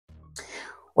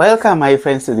Welcome my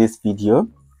friends to this video.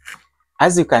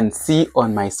 As you can see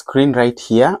on my screen right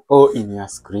here or in your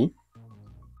screen,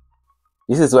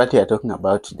 this is what we are talking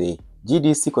about today.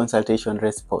 GDC consultation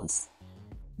response.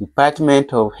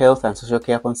 Department of Health and Social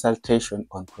Care consultation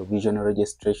on provisional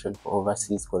registration for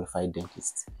overseas qualified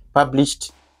dentists.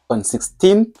 Published on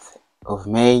 16th of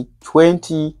May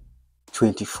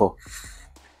 2024.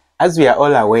 As we are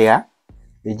all aware,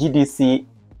 the GDC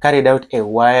carried out a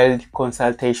wild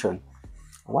consultation.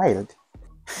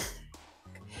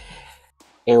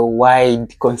 A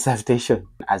wide consultation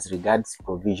as regards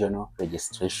provisional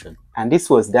registration, and this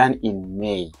was done in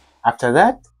May. After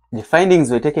that, the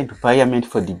findings were taken to Parliament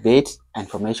for debate and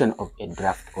formation of a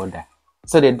draft order.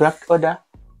 So the draft order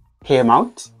came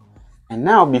out, and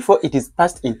now before it is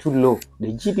passed into law,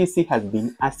 the GDC has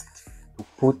been asked to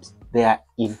put their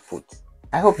input.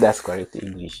 I hope that's correct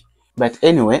English. But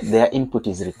anyway, their input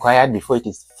is required before it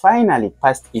is finally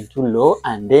passed into law,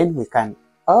 and then we can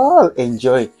all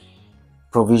enjoy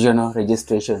provisional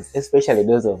registrations, especially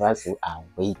those of us who are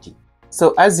waiting.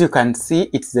 So as you can see,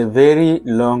 it's a very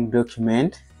long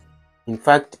document. In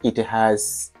fact, it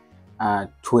has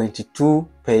 22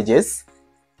 pages.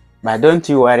 But don't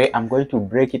you worry, I'm going to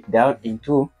break it down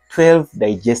into 12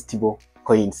 digestible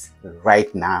points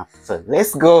right now. So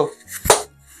let's go.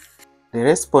 The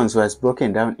response was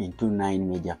broken down into 9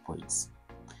 major points.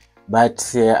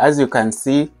 But as you can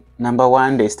see, number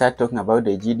 1, they start talking about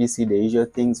the GDC, the usual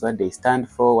things, what they stand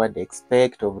for, what they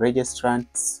expect of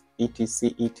registrants,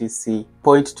 etc, etc.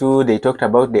 Point 2, they talked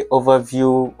about the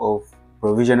overview of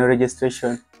provisional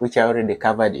registration, which I already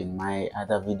covered in my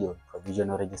other video,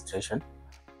 provisional registration.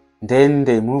 Then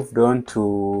they moved on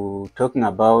to talking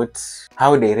about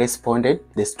how they responded,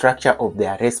 the structure of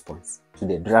their response to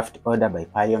the draft order by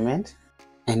Parliament.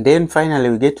 And then finally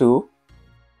we get to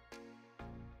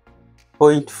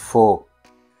point 4.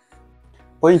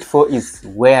 Point 4 is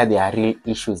where there are real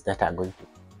issues that are going to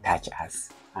touch us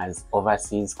as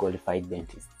overseas qualified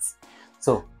dentists.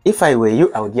 So if I were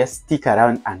you, I would just stick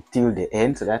around until the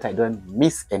end so that I don't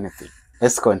miss anything.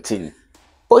 Let's continue.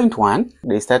 Point 1,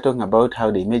 they start talking about how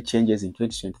they made changes in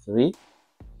 2023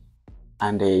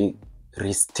 and they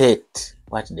restate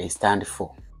what they stand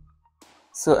for.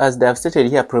 So as they have stated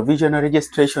here, provisional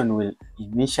registration will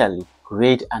initially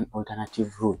create an alternative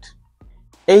route,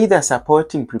 either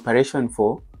supporting preparation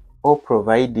for or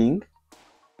providing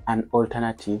an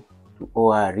alternative to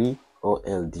ORE or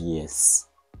LDS.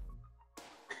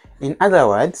 In other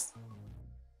words,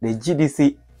 the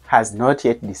GDC has not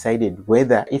yet decided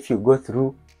whether if you go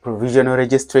through provisional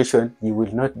registration, you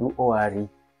will not do ORE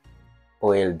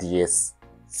or LDS.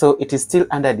 So it is still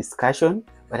under discussion,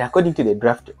 but according to the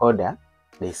draft order,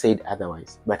 they said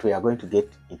otherwise. But we are going to get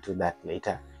into that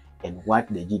later and what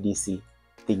the GDC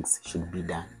thinks should be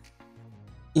done.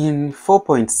 In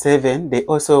 4.7, they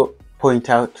also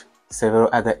point out several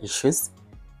other issues,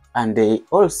 and they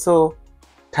also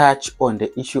touch on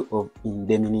the issue of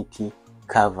indemnity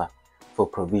cover for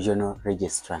provisional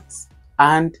registrants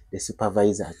and the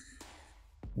supervisors.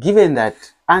 Given that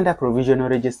under provisional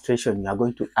registration, you are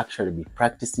going to actually be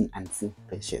practicing and seeing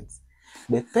patients.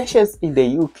 The patients in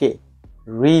the UK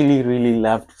really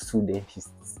love to sue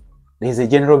dentists. There is a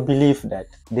general belief that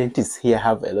dentists here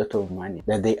have a lot of money,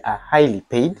 that they are highly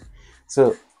paid.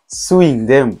 So suing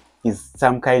them is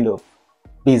some kind of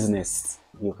business.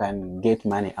 You can get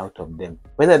money out of them.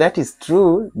 Whether that is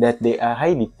true, that they are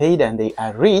highly paid and they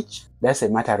are rich, that's a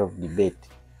matter of debate.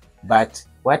 But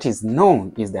what is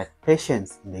known is that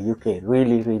patients in the UK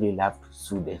really love to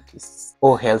sue dentists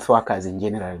or health workers in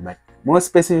general, but more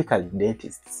specifically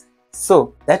dentists.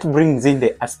 So that brings in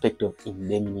the aspect of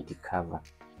indemnity cover.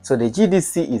 So the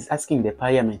GDC is asking the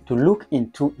Parliament to look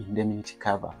into indemnity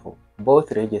cover for both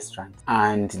registrants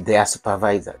and their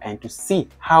supervisor and to see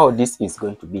how this is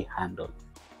going to be handled.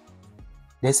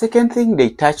 The second thing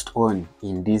they touched on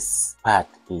in this part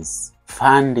is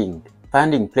funding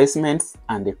placements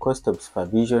and the cost of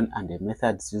supervision and the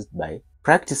methods used by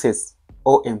practices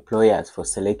or employers for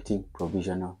selecting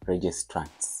provisional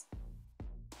registrants.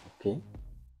 Okay,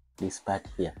 this part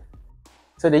here.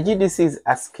 So the GDC is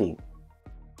asking,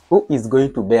 who is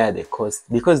going to bear the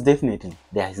cost? Because definitely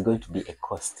there is going to be a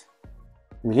cost.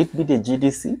 Will it be the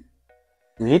GDC?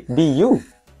 Will it be you,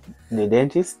 the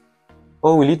dentist?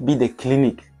 Or will it be the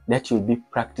clinic that you'll be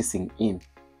practicing in?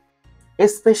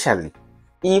 Especially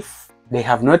if they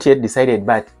have not yet decided,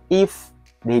 but if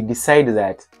they decide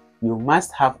that you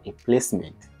must have a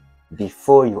placement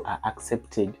before you are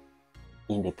accepted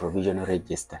in the provisional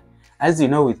register. As you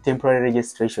know, with temporary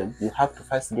registration, you have to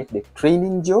first get the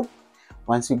training job.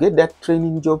 Once you get that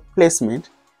training job placement,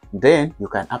 then you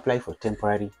can apply for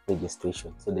temporary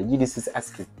registration. So the GDC is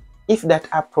asking if that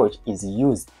approach is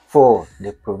used for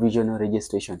the provisional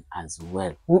registration as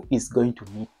well, who is going to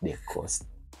meet the cost?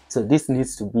 So this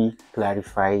needs to be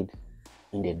clarified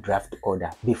in the draft order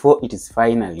before it is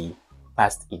finally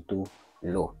passed into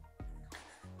law.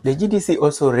 The GDC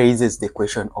also raises the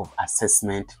question of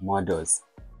assessment models.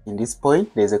 In this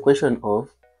point, there's a question of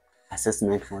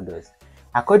assessment models.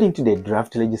 According to the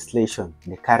draft legislation,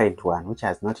 the current one, which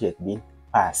has not yet been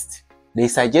passed, they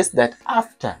suggest that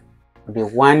after the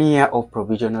 1 year of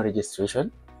provisional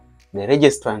registration, the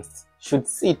registrants should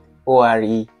sit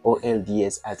ORE or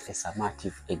LDS as a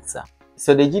summative exam.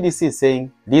 So the GDC is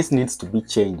saying this needs to be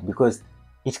changed because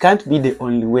it can't be the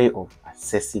only way of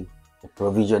assessing a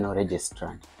provisional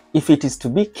registrant. If it is to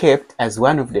be kept as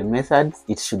one of the methods,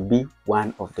 it should be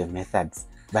one of the methods.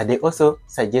 But they also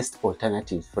suggest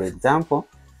alternatives. For example,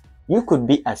 you could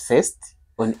be assessed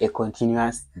on a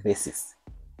continuous basis.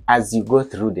 As you go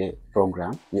through the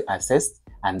program, you assess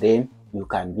and then you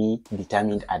can be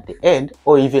determined at the end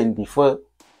or even before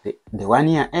the 1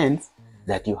 year ends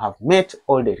that you have met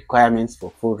all the requirements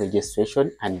for full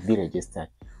registration and be registered.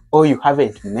 Or you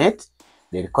haven't met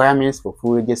the requirements for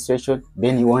full registration,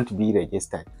 then you won't be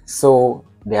registered. So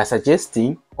they are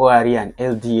suggesting ORE and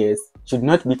LDS should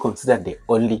not be considered the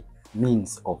only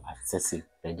means of assessing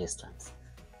registrants.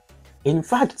 In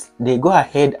fact, they go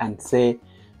ahead and say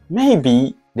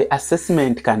maybe the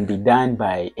assessment can be done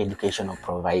by educational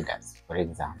providers. For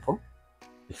example,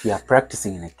 if you are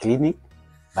practicing in a clinic,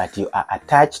 but you are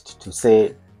attached to,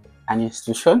 say, an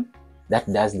institution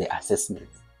that does the assessment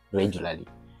regularly,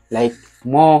 like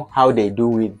more how they do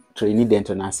with trainee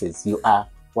dental nurses. You are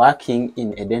working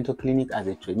in a dental clinic as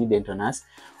a trainee dental nurse,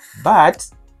 but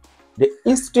the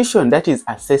institution that is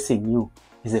assessing you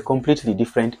is a completely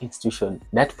different institution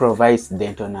that provides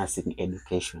dental nursing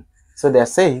education. So they are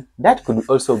saying that could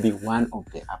also be one of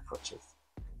the approaches.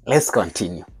 Let's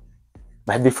continue.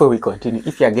 But before we continue,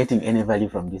 if you are getting any value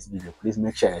from this video, please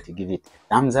make sure that you give it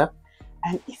a thumbs up.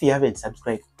 And if you haven't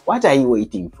subscribed, what are you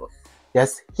waiting for?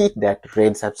 Just hit that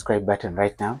red subscribe button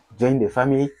right now, join the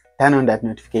family, turn on that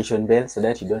notification bell so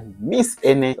that you don't miss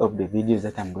any of the videos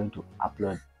that I'm going to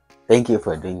upload. Thank you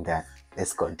for doing that.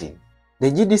 Let's continue.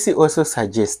 The GDC also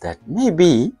suggests that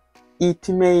maybe it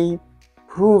may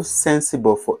prove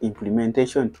sensible for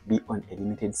implementation to be on a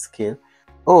limited scale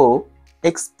or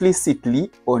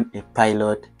explicitly on a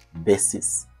pilot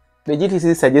basis. The GDC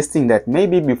is suggesting that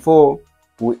maybe before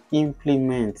we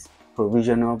implement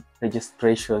provisional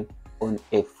registration on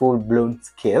a full-blown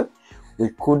scale, we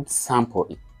could sample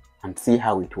it and see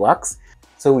how it works.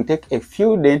 So we take a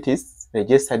few dentists,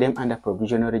 register them under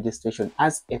provisional registration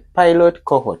as a pilot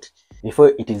cohort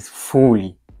before it is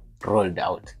fully rolled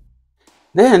out.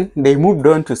 Then they moved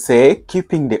on to say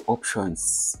keeping the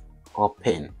options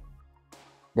open.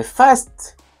 The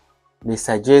first they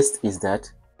suggest is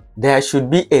that there should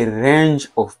be a range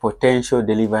of potential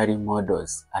delivery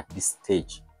models at this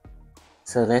stage.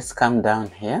 So let's come down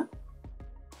here.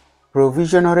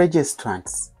 Provisional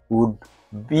registrants would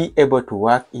be able to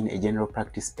work in a general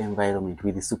practice environment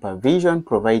with the supervision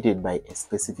provided by a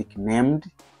specific named,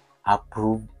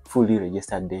 approved, fully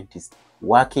registered dentist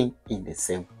working in the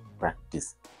same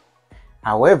practice.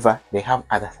 However, they have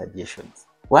other suggestions.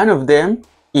 One of them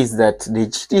is that the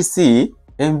GDC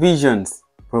envisions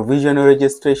provisional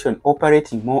registration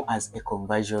operating more as a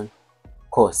conversion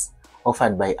course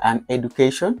offered by an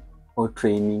education or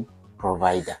training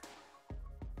provider.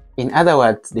 In other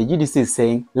words, the GDC is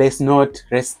saying, let's not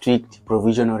restrict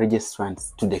provisional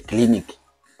registrants to the clinic.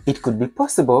 It could be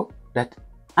possible that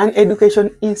an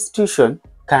education institution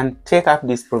can take up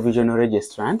these provisional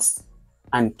registrants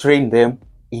and train them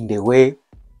in the way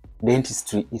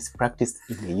dentistry is practiced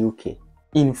in the UK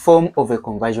in form of a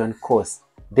conversion course.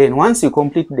 Then once you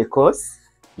complete the course,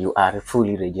 you are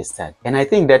fully registered. And I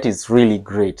think that is really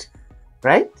great,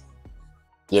 right?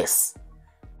 Yes.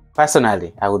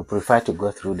 Personally, I would prefer to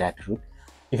go through that route,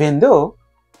 even though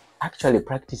actually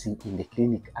practicing in the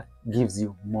clinic gives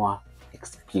you more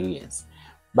experience.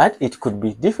 But it could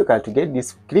be difficult to get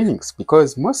these clinics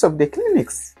because most of the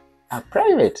clinics are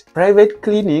private. Private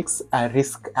clinics are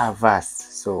risk averse,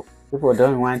 so people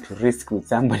don't want to risk with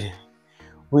somebody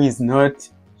who is not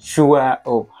sure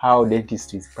of how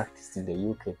dentistry is practiced in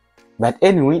the UK. But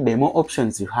anyway, the more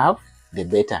options you have, the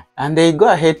better. And they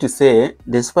go ahead to say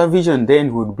the supervision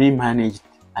then would be managed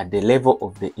at the level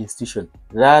of the institution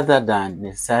rather than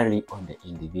necessarily on the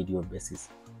individual basis.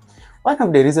 One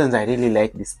of the reasons I really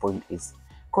like this point is,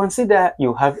 consider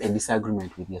you have a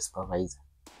disagreement with your supervisor.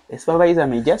 The supervisor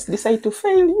may just decide to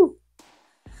fail you,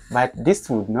 but this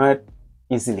would not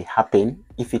easily happen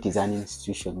if it is an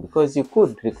institution, because you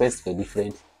could request a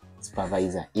different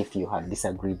supervisor if you have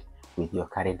disagreed with your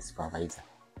current supervisor.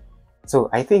 So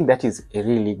I think that is a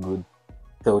really good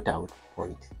thought out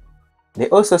point. They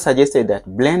also suggested that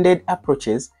blended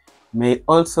approaches may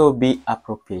also be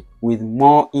appropriate, with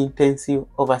more intensive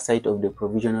oversight of the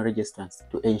provisional registrants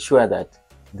to ensure that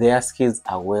their skills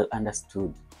are well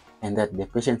understood and that the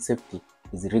patient safety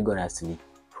is rigorously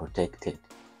protected,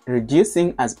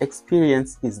 reducing as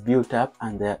experience is built up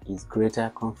and there is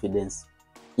greater confidence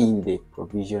in the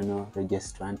provisional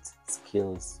registrant's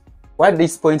skills. What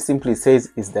this point simply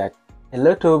says is that a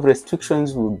lot of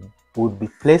restrictions would be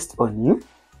placed on you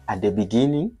at the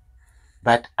beginning,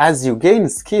 but as you gain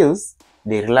skills,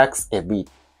 they relax a bit,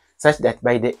 such that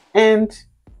by the end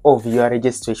of your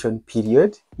registration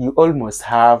period, you almost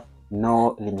have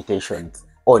no limitations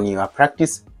on your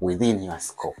practice within your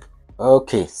scope.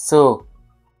 Okay, so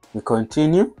we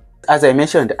continue. As I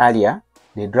mentioned earlier,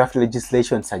 the draft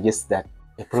legislation suggests that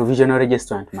a provisional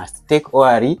registrant must take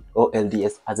ORE or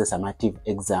LDS as a summative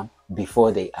exam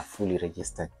before they are fully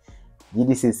registered.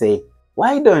 GDC say,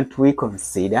 why don't we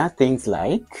consider things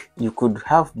like you could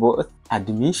have both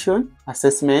admission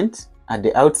assessment at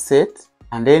the outset,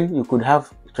 and then you could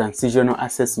have transitional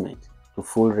assessment to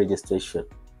full registration.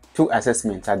 2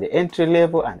 assessments at the entry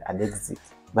level and at exit.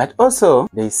 But also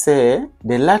they say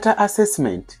the latter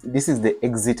assessment, this is the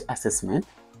exit assessment,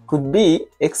 could be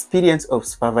experience of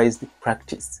supervised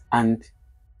practice, and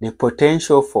the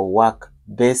potential for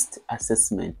work-based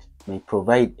assessment may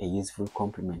provide a useful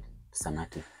complement to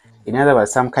summative. In other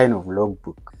words, some kind of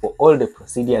logbook for all the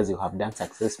procedures you have done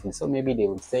successfully. So maybe they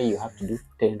would say you have to do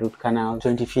 10 root canal,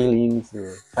 20 fillings,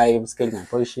 5 scaling and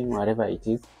polishing, whatever it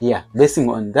is. Yeah, basing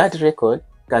on that record,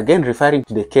 again referring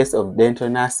to the case of dental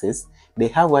nurses, they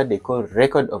have what they call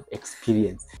record of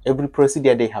experience. Every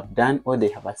procedure they have done or they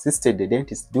have assisted the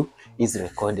dentist do is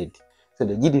recorded. So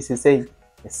the GDC is saying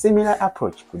a similar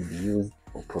approach could be used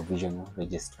for provisional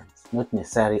registrants, not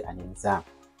necessarily an exam.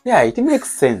 Yeah, it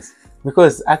makes sense,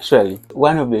 because actually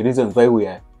one of the reasons why we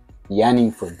are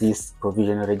yearning for this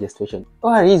provisional registration,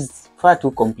 ORE is far too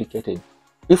complicated.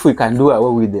 If we can do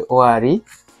away with the ORE,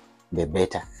 the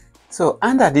better. So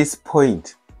under this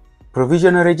point,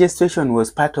 provisional registration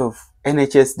was part of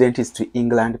NHS Dentistry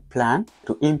England plan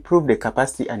to improve the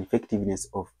capacity and effectiveness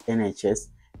of NHS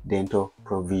dental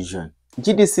provision.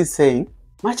 GDC saying,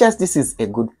 much as this is a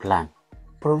good plan,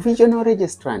 provisional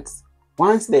registrants,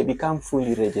 once they become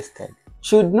fully registered,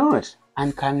 should not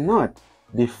and cannot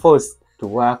be forced to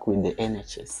work with the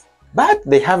NHS. But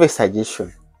they have a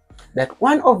suggestion that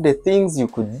one of the things you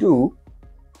could do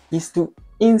is to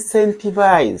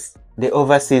incentivize the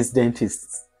overseas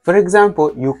dentists. For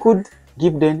example, you could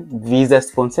give them visa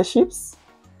sponsorships,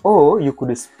 or you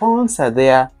could sponsor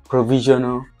their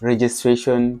provisional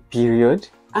registration period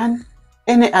and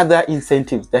any other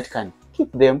incentives that can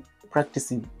keep them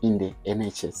practicing in the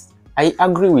NHS. I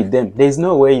agree with them. There is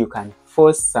no way you can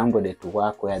force somebody to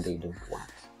work where they don't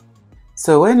want.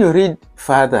 So when you read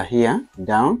further here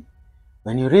down,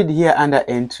 when you read here under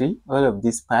entry, all of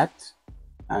this part,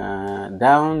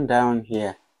 down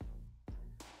here,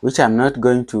 which I'm not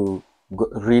going to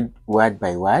read word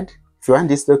by word. If you want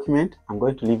this document, I'm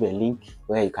going to leave a link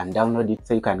where you can download it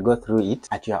so you can go through it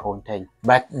at your own time.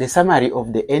 But the summary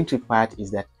of the entry part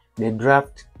is that the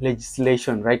draft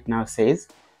legislation right now says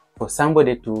for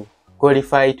somebody to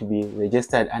qualify to be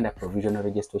registered under provisional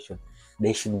registration,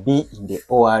 they should be in the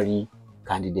ORE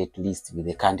candidate list with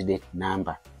the candidate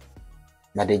number.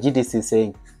 But the GDC is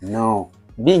saying no,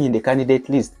 being in the candidate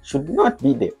list should not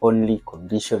be the only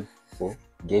condition for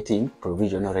getting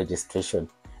provisional registration.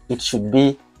 It should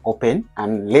be open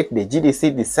and let the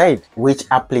GDC decide which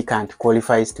applicant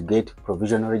qualifies to get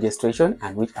provisional registration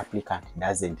and which applicant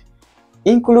doesn't,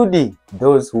 including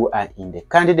those who are in the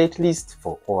candidate list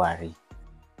for ORE.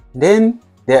 Then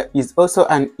there is also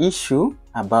an issue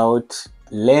about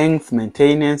length,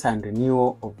 maintenance and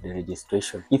renewal of the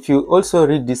registration. If you also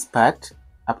read this part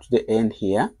up to the end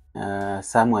here,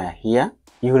 somewhere here,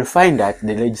 you will find that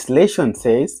the legislation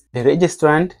says the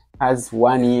registrant has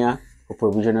 1 year for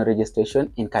provisional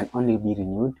registration and can only be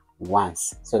renewed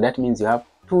once. So that means you have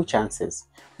 2 chances.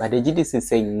 But the GDC is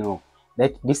saying no,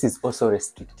 that this is also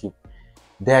restrictive.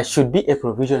 There should be a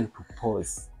provision to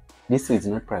pause. This is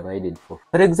not provided for.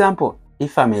 For example,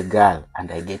 if I'm a girl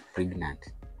and I get pregnant,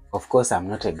 of course I'm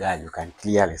not a girl, you can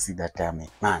clearly see that I'm a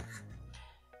man.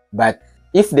 But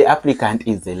if the applicant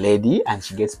is a lady and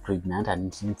she gets pregnant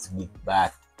and she needs to give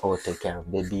birth or take care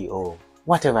of baby or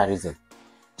whatever reason,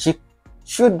 she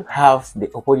should have the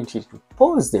opportunity to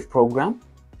pause the program.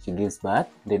 She gives birth,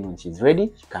 then when she's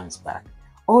ready, she comes back.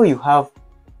 Or you have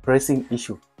pressing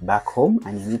issue back home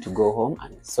and you need to go home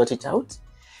and sort it out,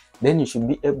 then you should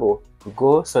be able to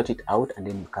go sort it out and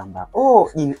then you come back.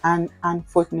 Or in an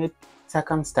unfortunate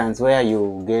circumstance where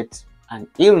you get an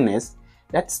illness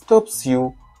that stops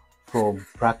you from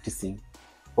practicing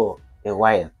for a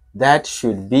while, that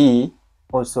should be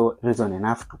also reason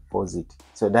enough to pause it.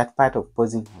 So that part of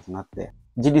pausing was not there.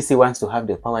 GDC wants to have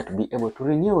the power to be able to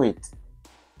renew it.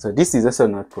 So this is also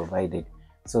not provided.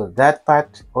 So that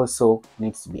part also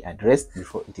needs to be addressed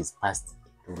before it is passed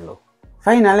into law.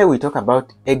 Finally, we talk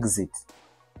about exit.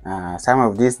 Some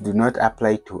of these do not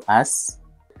apply to us.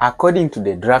 According to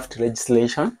the draft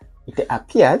legislation, it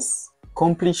appears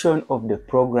completion of the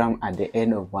program at the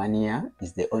end of 1 year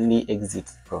is the only exit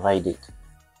provided.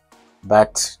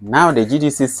 But now the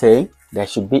GDC is saying there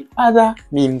should be other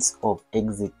means of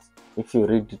exit. If you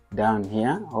read it down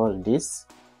here, all this,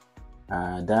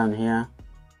 down here.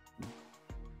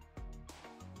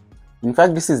 In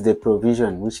fact, this is the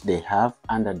provision which they have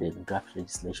under the draft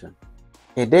legislation.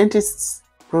 A dentist's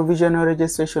provisional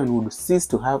registration would cease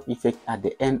to have effect at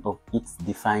the end of its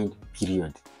defined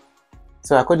period.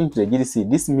 So according to the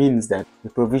GDC, this means that the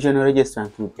provisional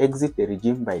registrant would exit the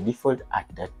regime by default at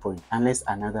that point, unless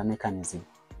another mechanism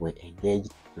were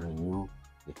engaged to renew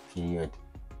the period.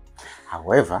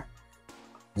 However,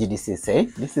 GDC say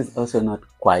this is also not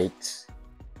quite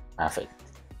perfect.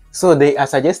 So they are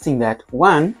suggesting that,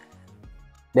 one,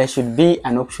 there should be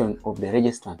an option of the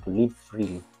registrant to leave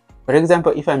freely. For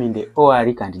example, if I'm in the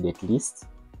ORE candidate list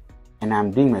and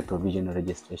I'm doing my provisional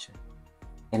registration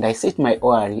and I sit my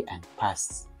ORE and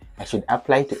pass, I should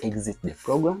apply to exit the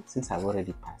program since I've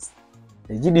already passed.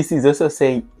 The GDC is also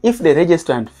saying if the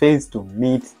registrant fails to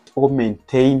meet or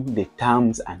maintain the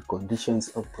terms and conditions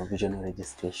of provisional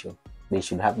registration, they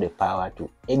should have the power to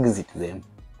exit them.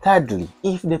 Thirdly,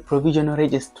 if the provisional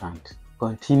registrant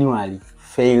continually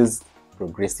fails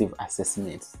progressive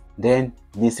assessments, then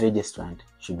this registrant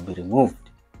should be removed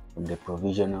from the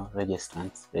provisional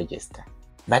registrant's register.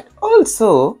 But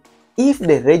also, if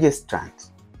the registrant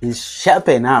is sharp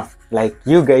enough, like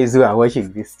you guys who are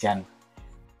watching this channel,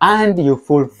 and you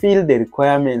fulfill the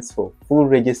requirements for full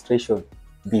registration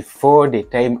before the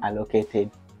time allocated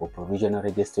for provisional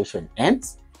registration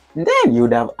ends, then you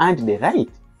would have earned the right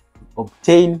to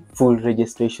obtain full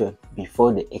registration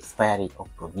before the expiry of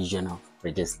provisional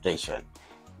registration.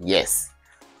 Yes.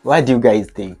 What do you guys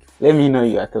think? Let me know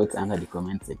your thoughts under the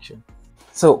comment section.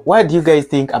 So what do you guys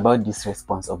think about this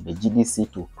response of the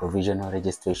GDC to provisional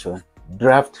registration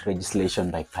draft legislation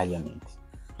by Parliament?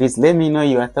 Please let me know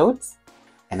your thoughts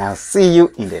and I'll see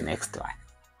you in the next one.